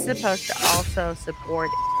this is supposed to also support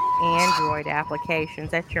Android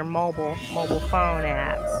applications. That's your mobile phone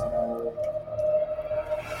apps.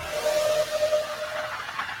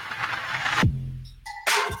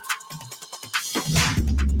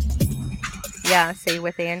 Yeah, see,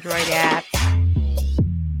 with Android apps.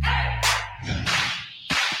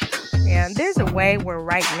 And there's a way where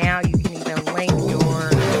right now you can even link your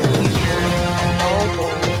computer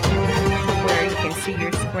mobile to where you can see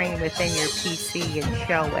your screen within your PC and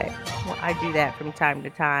show it. Well, I do that from time to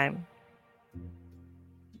time.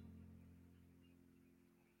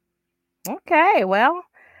 Okay, well,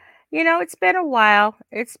 it's been a while.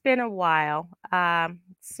 It's been a while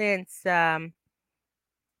since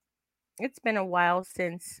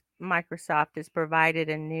Microsoft has provided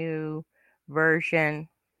a new version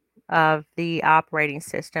of the operating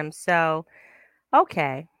system. So,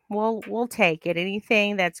 okay, we'll take it.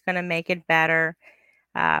 Anything that's going to make it better.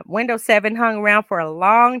 Windows 7 hung around for a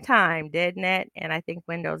long time, didn't it? And I think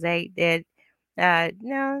Windows 8 did.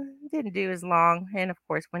 No, didn't do as long. And of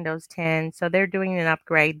course, Windows 10. So they're doing an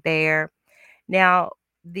upgrade there. Now,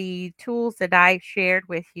 the tools that I shared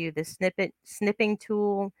with you, the snipping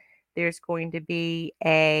tool, there's going to be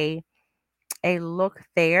a look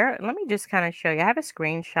there. Let me just kind of show you. I have a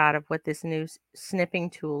screenshot of what this new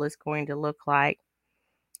snipping tool is going to look like.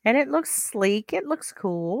 And it looks sleek. It looks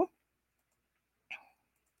cool.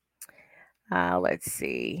 Let's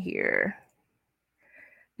see here.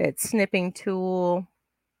 That snipping tool.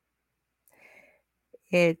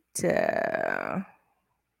 Let's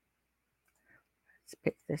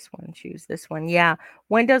pick this one, choose this one. Yeah,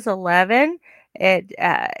 Windows 11.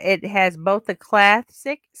 It has both the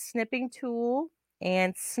classic snipping tool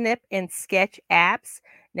and snip and sketch apps.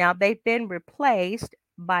 Now, they've been replaced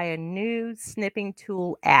by a new snipping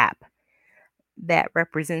tool app that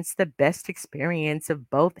represents the best experience of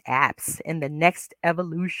both apps in the next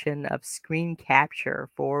evolution of screen capture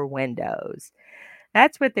for Windows.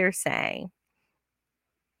 That's what they're saying.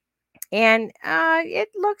 And it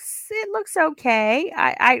looks okay.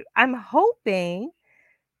 I'm hoping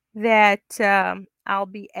that I'll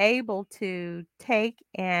be able to take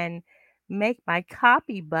and make my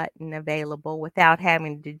copy button available without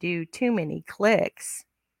having to do too many clicks.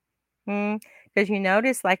 Because you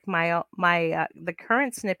notice, like the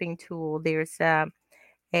current snipping tool, there's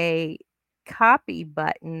a copy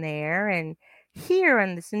button there, and here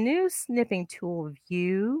on this new snipping tool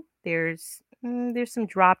view, there's some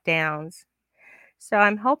drop downs. So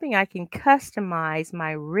I'm hoping I can customize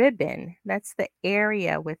my ribbon. That's the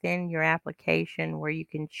area within your application where you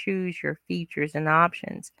can choose your features and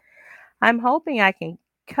options. I'm hoping I can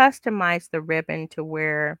customize the ribbon to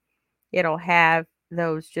where it'll have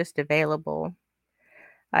those just available.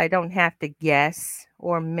 I don't have to guess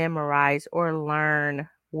or memorize or learn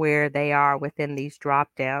where they are within these drop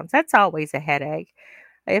downs. That's always a headache.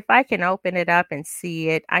 If I can open it up and see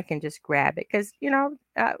it, I can just grab it because,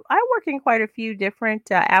 I work in quite a few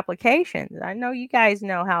different applications. I know you guys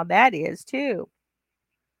know how that is too.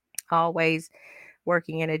 Always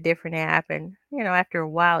working in a different app. And, after a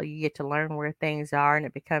while, you get to learn where things are and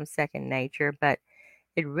it becomes second nature. But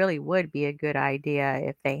it really would be a good idea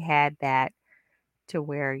if they had that to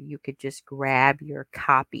where you could just grab your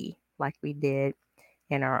copy like we did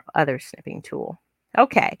in our other snipping tool.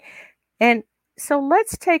 Okay. And so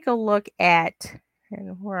let's take a look at,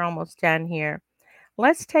 and we're almost done here.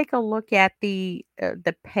 Let's take a look at the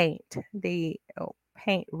paint,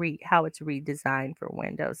 how it's redesigned for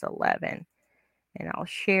Windows 11, and I'll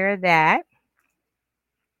share that.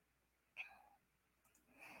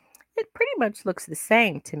 It pretty much looks the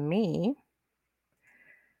same to me.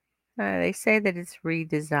 They say that it's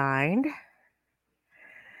redesigned.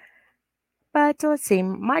 But let's see,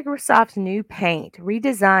 Microsoft's new Paint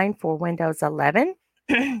redesigned for Windows 11.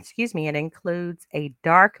 Excuse me, it includes a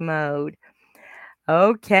dark mode.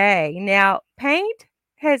 Okay, now Paint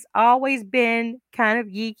has always been kind of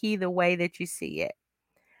geeky the way that you see it.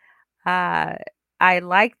 Uh, I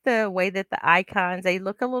like the way that the icons, they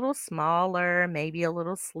look a little smaller, maybe a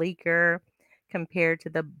little sleeker compared to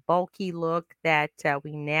the bulky look that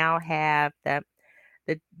we now have. The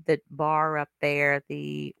bar up there,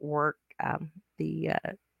 the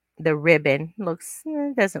the ribbon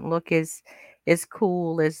doesn't look as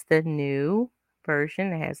cool as the new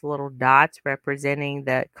version. It has little dots representing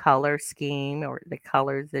the color scheme or the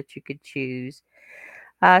colors that you could choose.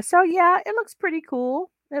 So yeah, it looks pretty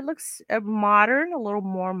cool. It looks modern, a little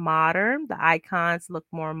more modern. The icons look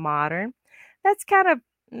more modern. That's kind of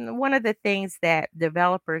one of the things that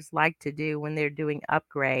developers like to do when they're doing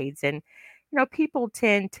upgrades. And people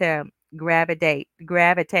tend to gravitate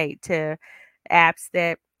to apps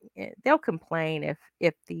that they'll complain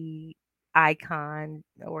if the icon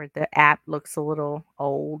or the app looks a little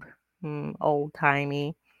old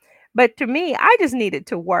timey. But to me, I just need it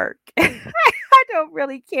to work. I don't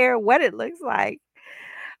really care what it looks like.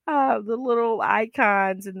 The little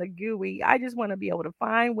icons and the GUI. I just want to be able to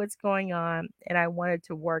find what's going on and I want it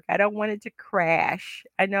to work. I don't want it to crash.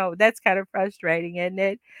 I know that's kind of frustrating, isn't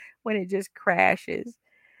it? When it just crashes.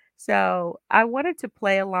 So I wanted to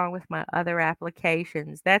play along with my other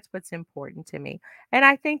applications. That's what's important to me. And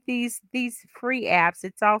I think these free apps,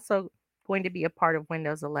 it's also going to be a part of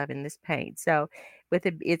Windows 11, this Paint. So with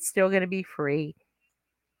it, it's still going to be free.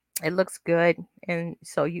 It looks good, and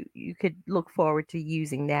so you could look forward to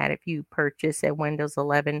using that if you purchase a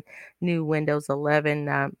new Windows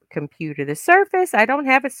 11 computer. The Surface, I don't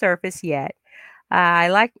have a Surface yet. I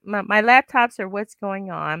like my laptops are what's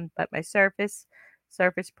going on, but my Surface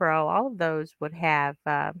Pro, all of those would have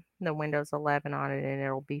the Windows 11 on it, and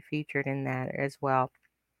it'll be featured in that as well.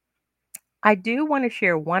 I do want to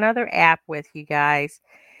share one other app with you guys,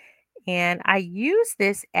 and I use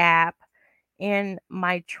this app in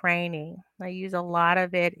my training. I use a lot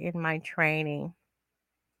of it in my training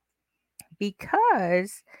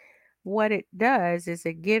because what it does is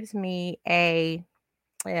it gives me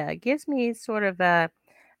sort of a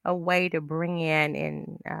way to bring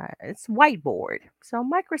in it's whiteboard. So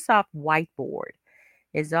Microsoft Whiteboard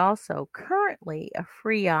is also currently a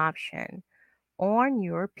free option on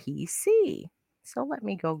your PC. So let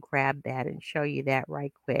me go grab that and show you that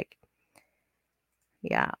right quick.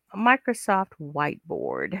 Yeah, Microsoft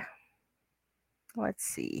Whiteboard. Let's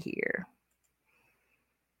see here.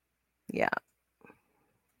 Yeah.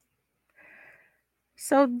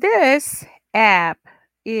 So this app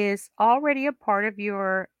is already a part of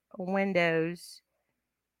your Windows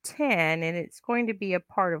 10, and it's going to be a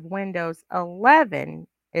part of Windows 11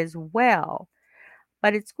 as well.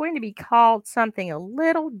 But it's going to be called something a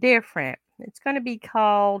little different. It's going to be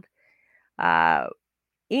called uh,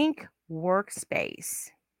 Ink Workspace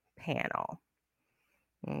Panel.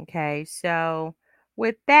 Okay, so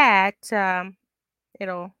with that,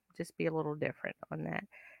 it'll just be a little different on that.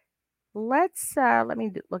 Let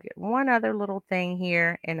me look at one other little thing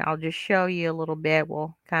here, and I'll just show you a little bit.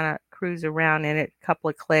 We'll kind of cruise around in it, a couple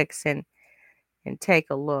of clicks, and take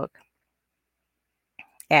a look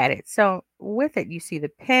at it. So with it, you see the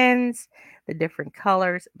pens, the different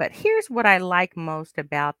colors. But here's what I like most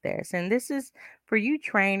about this, and this is for you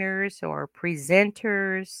trainers or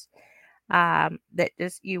presenters that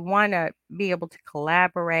just you want to be able to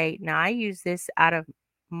collaborate. Now, I use this out of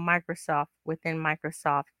Microsoft within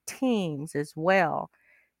Microsoft Teams as well.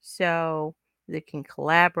 So they can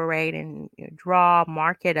collaborate and draw,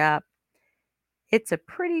 mark it up. It's a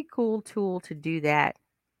pretty cool tool to do that.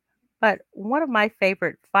 But one of my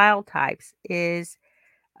favorite file types is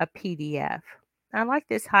a PDF. I like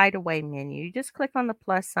this hideaway menu. You just click on the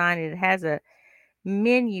plus sign and it has a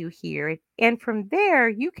menu here. And from there,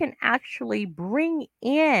 you can bring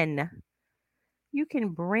in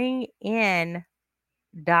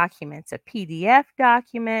documents, a PDF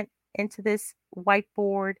document into this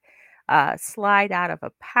whiteboard, slide out of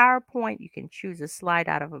a PowerPoint. You can choose a slide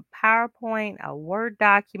out of a PowerPoint, a Word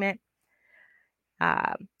document.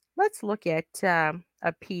 Let's look at a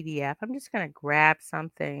PDF. I'm just going to grab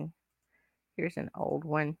something. Here's an old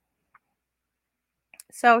one.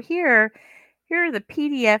 So here are the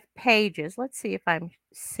PDF pages. Let's see if I'm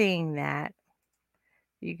seeing that.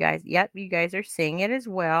 You guys, yep, you guys are seeing it as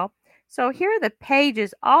well. So here are the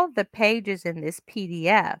pages, all of the pages in this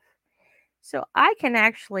PDF. So I can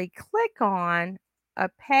actually click on a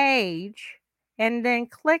page and then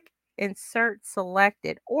click insert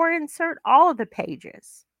selected or insert all of the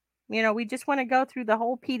pages. We just want to go through the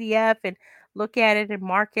whole PDF and look at it and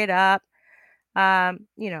mark it up.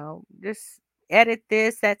 Just edit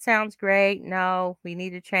this. That sounds great. No, we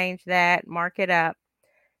need to change that, mark it up.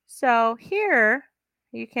 So here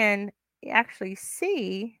you can actually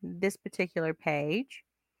see this particular page.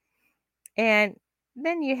 And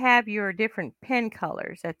then you have your different pen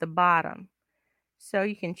colors at the bottom. So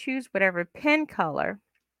you can choose whatever pen color.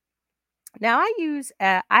 Now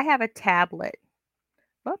I have a tablet.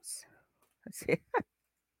 Whoops. Let's see.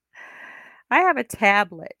 I have a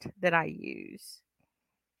tablet that I use.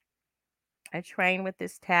 I train with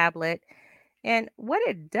this tablet. And what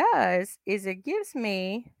it does is it gives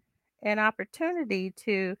me an opportunity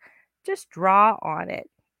to just draw on it.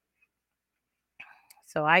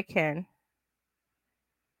 So I can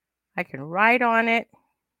write on it.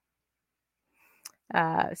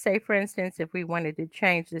 Say, for instance, if we wanted to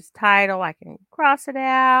change this title, I can cross it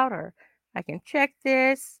out or I can check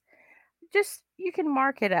this. Just you can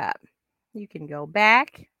mark it up. You can go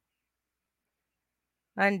back,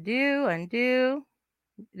 undo.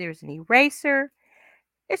 There's an eraser.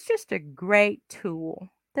 It's just a great tool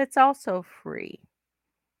that's also free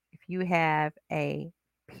if you have a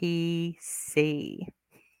PC.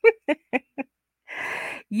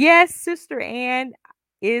 Yes, Sister Ann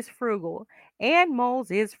is frugal. Ann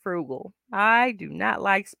Moles is frugal. I do not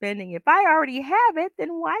like spending. If I already have it,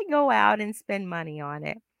 then why go out and spend money on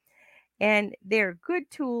it? And they're good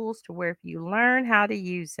tools to where if you learn how to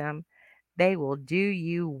use them, they will do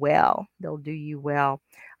you well. They'll do you well.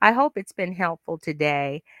 I hope it's been helpful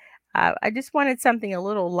today. I just wanted something a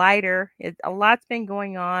little lighter. A lot's been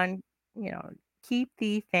going on. Keep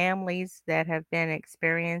the families that have been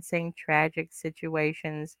experiencing tragic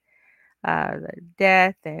situations,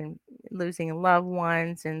 death and losing loved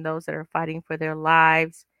ones, and those that are fighting for their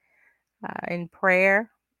lives in prayer,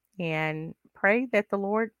 and pray that the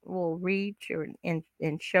Lord will reach and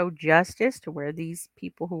show justice to where these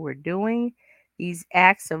people who are doing these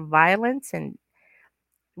acts of violence and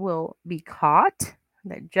will be caught,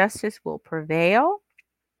 that justice will prevail.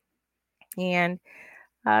 And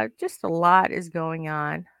just a lot is going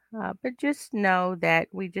on. But just know that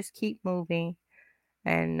we just keep moving,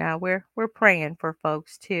 and we're praying for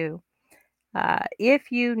folks too.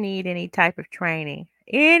 If you need any type of training,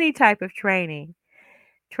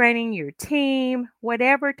 training your team,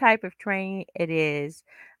 whatever type of training it is,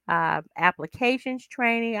 applications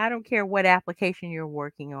training, I don't care what application you're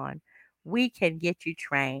working on, we can get you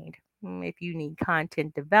trained. If you need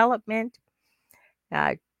content development,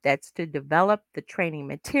 uh, that's to develop the training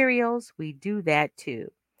materials, we do that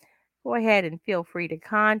too. Go ahead and feel free to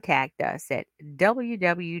contact us at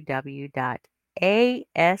www.ace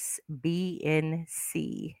asbnc.com.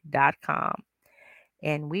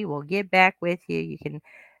 And we will get back with you. You can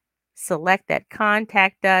select that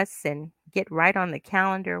contact us and get right on the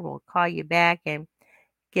calendar. We'll call you back and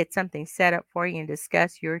get something set up for you and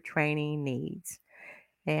discuss your training needs.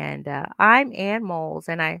 And I'm Ann Moles,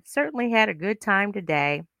 and I certainly had a good time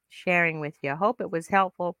today sharing with you. I hope it was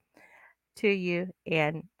helpful to you,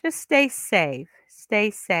 and just stay safe,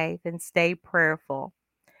 and stay prayerful.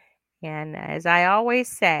 And as I always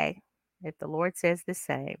say, if the Lord says the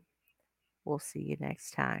same, we'll see you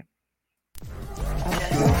next time.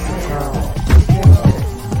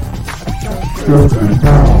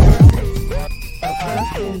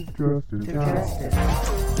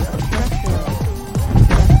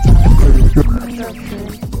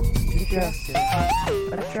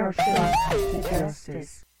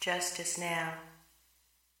 Justice now.